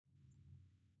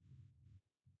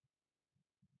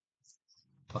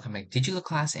Welcome back to digital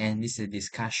class, and this is a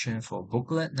discussion for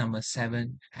booklet number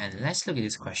 7. And let's look at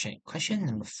this question. Question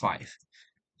number 5.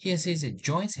 Here says that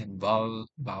Joyce and Bao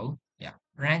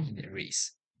ran in the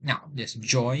race. Now there's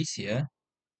Joyce here.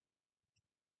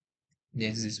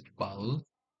 There's this Bao.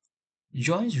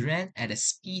 Joyce ran at a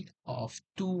speed of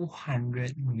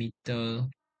 200 meter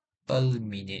per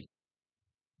minute.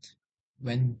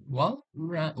 When Wal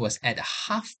was at a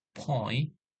half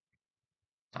point,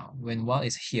 now when Wal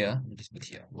is here, let me just put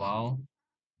here, Wal,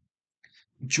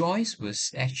 Joyce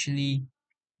was actually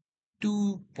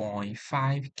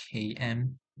 2.5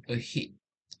 km ahead.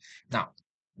 Now,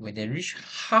 when they reach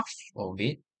half of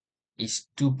it, it's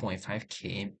 2.5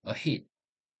 km ahead.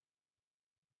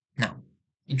 Now,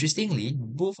 interestingly,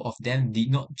 both of them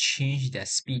did not change their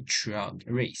speed throughout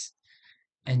the race.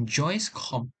 And Joyce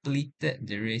completed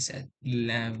the race at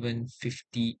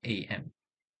 11:50 a.m.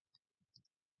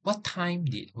 What time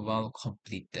did Val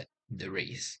completed the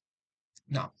race?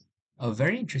 Now, a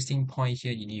very interesting point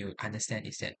here you need to understand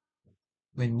is that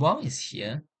when Val is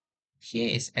here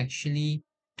is actually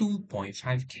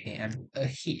 2.5 km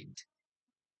ahead.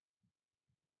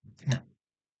 Now,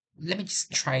 let me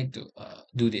just try to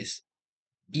do this.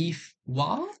 If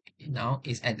Val now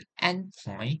is at the end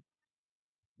point,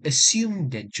 assume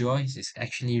that Joyce is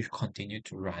actually continue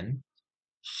to run,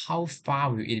 how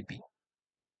far will it be?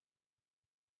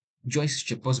 Joyce is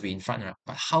supposed to be in front, right?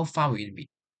 But how far will it be?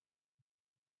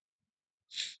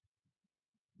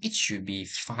 It should be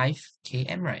 5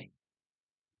 km, right?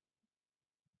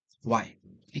 Why?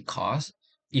 Because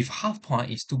if half point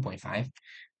is 2.5,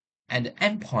 at the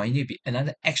end point, it will be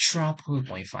another extra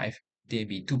 2.5. There will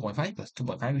be 2.5 plus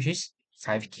 2.5, which is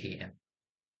 5 km.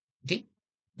 Okay?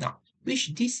 Now,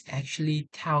 which this actually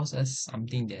tells us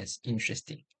something that's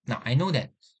interesting. Now, I know that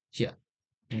here,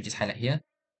 let me just highlight here.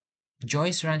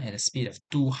 Joyce ran at a speed of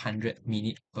 200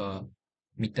 meter per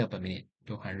minute.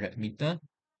 200 meter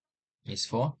is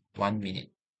for 1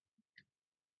 minute.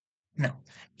 Now,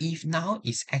 if now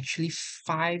it's actually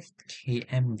 5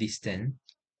 km distance,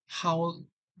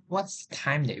 what's the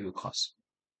time that it will cost?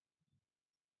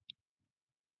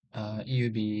 It will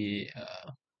be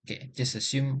okay, just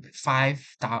assume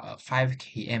 5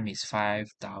 km is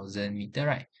 5,000 meter,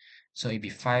 right? So it'll be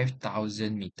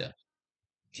 5,000 meter.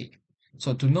 Okay,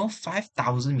 so to know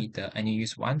 5,000 meter, I need to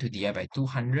use 1 to divide by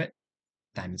 200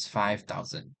 times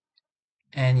 5,000.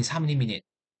 And it's how many minutes?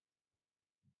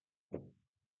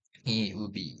 It will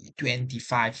be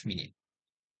 25 minutes.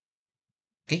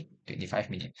 Okay, 25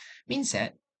 minutes. Means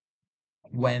that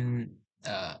when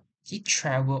he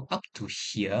traveled up to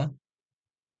here,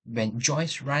 when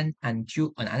Joyce ran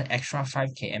until another extra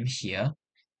 5 km here,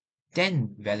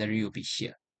 then Valerie will be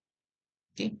here.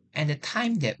 Okay, and the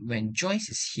time that when Joyce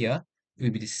is here will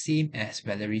be the same as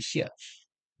Valerie here.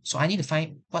 So I need to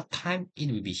find what time it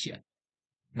will be here.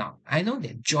 Now, I know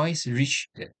that Joyce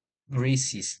reached the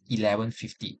race is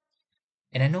 11:50.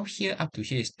 And I know here up to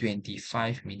here is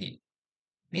 25 minutes.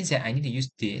 Means that I need to use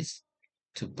this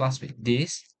to plus with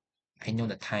this. I know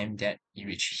the time that it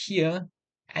reached here,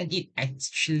 and it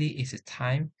actually is the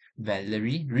time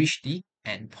Valerie reached the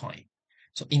endpoint.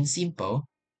 So in simple,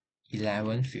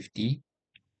 11:50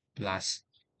 plus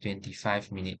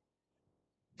 25 minutes.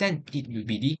 Then it will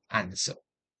be the answer,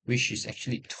 which is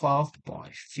actually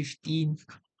 12:15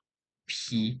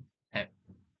 p.m.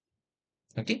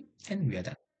 Okay, and we are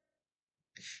done.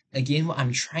 Again, what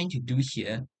I'm trying to do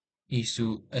here is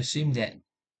to assume that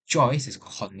Joyce is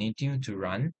continuing to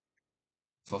run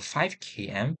for 5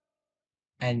 km,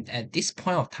 and at this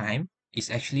point of time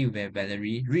is actually where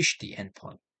Valerie reached the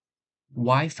endpoint.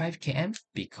 Why 5 km?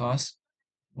 Because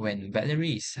when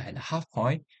Valerie is at the half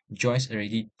point, Joyce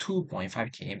already 2.5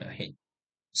 km ahead.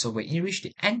 So when it reach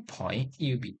the end point,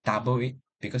 it will be double it,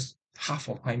 because half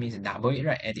of point means double it,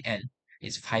 right? At the end,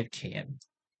 it's 5 km.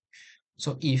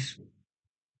 So if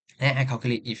then I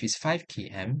calculate if it's 5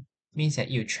 km, means that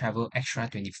you travel extra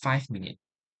 25 minutes.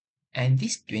 And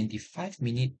this 25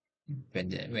 minutes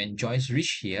when Joyce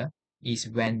reached here is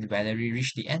when Valerie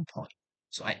reached the endpoint.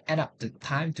 So I add up the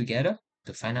time together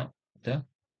to find out the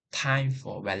time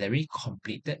for Valerie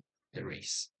completed the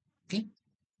race. Okay?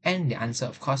 And the answer,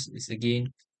 of course, is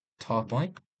again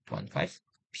 12:15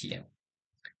 p.m.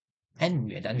 And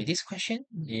we are done with this question.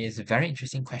 It is a very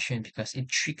interesting question because it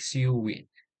tricks you with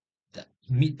the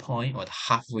midpoint or the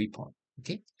halfway point.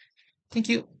 Okay? Thank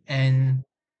you and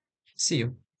see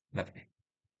you. Bye bye.